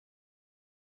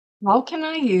How can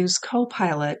I use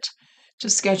Copilot to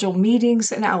schedule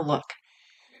meetings in Outlook?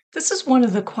 This is one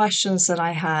of the questions that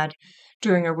I had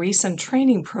during a recent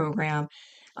training program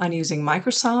on using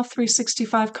Microsoft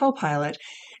 365 Copilot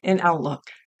in Outlook.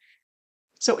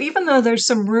 So even though there's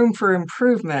some room for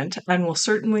improvement, and we'll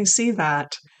certainly see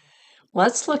that,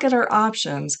 let's look at our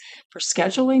options for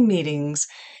scheduling meetings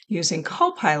using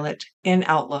Copilot in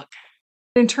Outlook.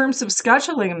 In terms of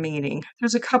scheduling a meeting,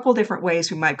 there's a couple different ways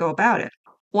we might go about it.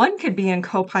 One could be in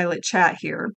Copilot chat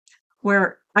here,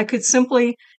 where I could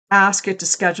simply ask it to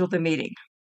schedule the meeting.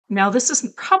 Now, this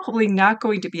is probably not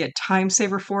going to be a time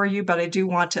saver for you, but I do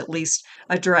want to at least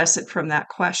address it from that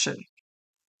question.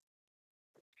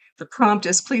 The prompt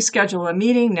is, please schedule a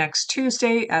meeting next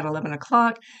Tuesday at 11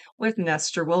 o'clock with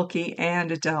Nestor Wilkie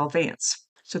and Adele Vance.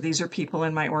 So these are people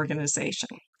in my organization.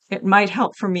 It might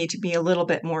help for me to be a little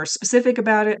bit more specific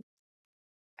about it,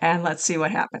 and let's see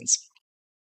what happens.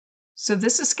 So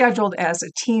this is scheduled as a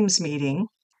Teams meeting,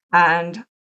 and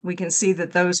we can see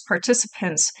that those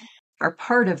participants are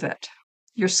part of it.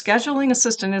 Your scheduling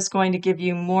assistant is going to give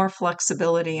you more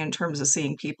flexibility in terms of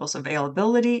seeing people's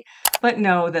availability, but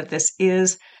know that this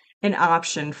is an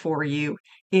option for you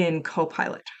in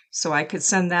Copilot. So I could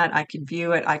send that, I could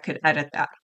view it, I could edit that.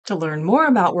 To learn more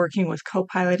about working with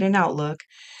Copilot in Outlook,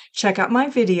 check out my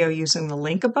video using the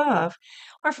link above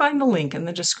or find the link in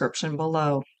the description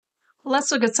below.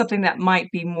 Let's look at something that might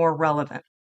be more relevant.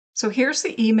 So here's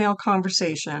the email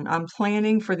conversation I'm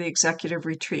planning for the executive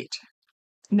retreat.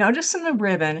 Notice in the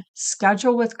ribbon,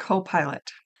 Schedule with Copilot.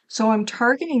 So I'm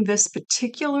targeting this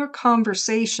particular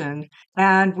conversation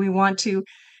and we want to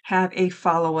have a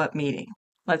follow-up meeting.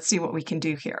 Let's see what we can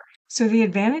do here. So the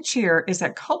advantage here is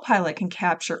that Copilot can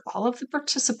capture all of the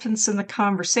participants in the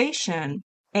conversation,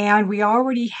 and we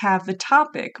already have the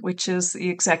topic, which is the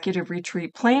executive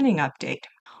retreat planning update.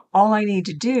 All I need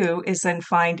to do is then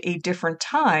find a different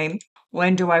time.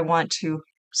 When do I want to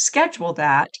schedule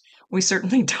that? We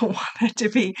certainly don't want it to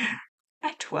be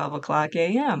at 12 o'clock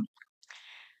a.m.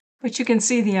 But you can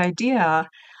see the idea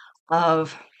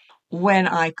of when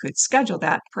I could schedule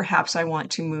that. Perhaps I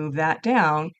want to move that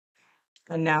down,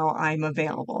 and now I'm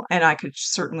available. And I could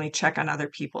certainly check on other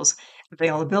people's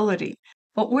availability.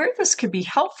 But where this could be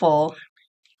helpful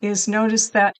is notice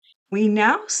that we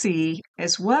now see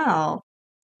as well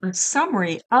a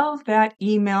summary of that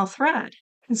email thread.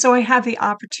 And so I have the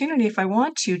opportunity, if I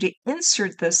want to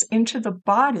insert this into the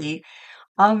body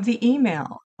of the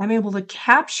email. I'm able to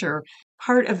capture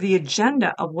part of the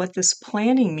agenda of what this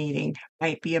planning meeting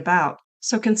might be about.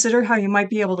 So consider how you might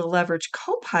be able to leverage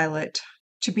Copilot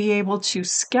to be able to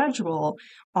schedule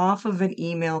off of an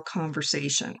email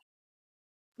conversation.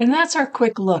 And that's our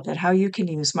quick look at how you can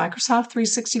use Microsoft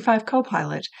 365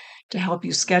 Copilot to help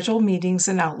you schedule meetings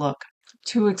in Outlook.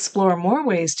 To explore more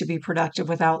ways to be productive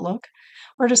with Outlook,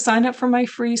 or to sign up for my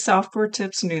free software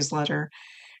tips newsletter,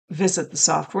 visit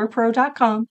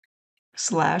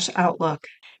thesoftwarepro.com/Outlook.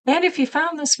 And if you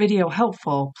found this video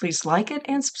helpful, please like it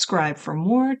and subscribe for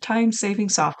more time-saving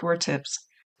software tips.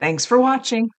 Thanks for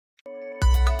watching.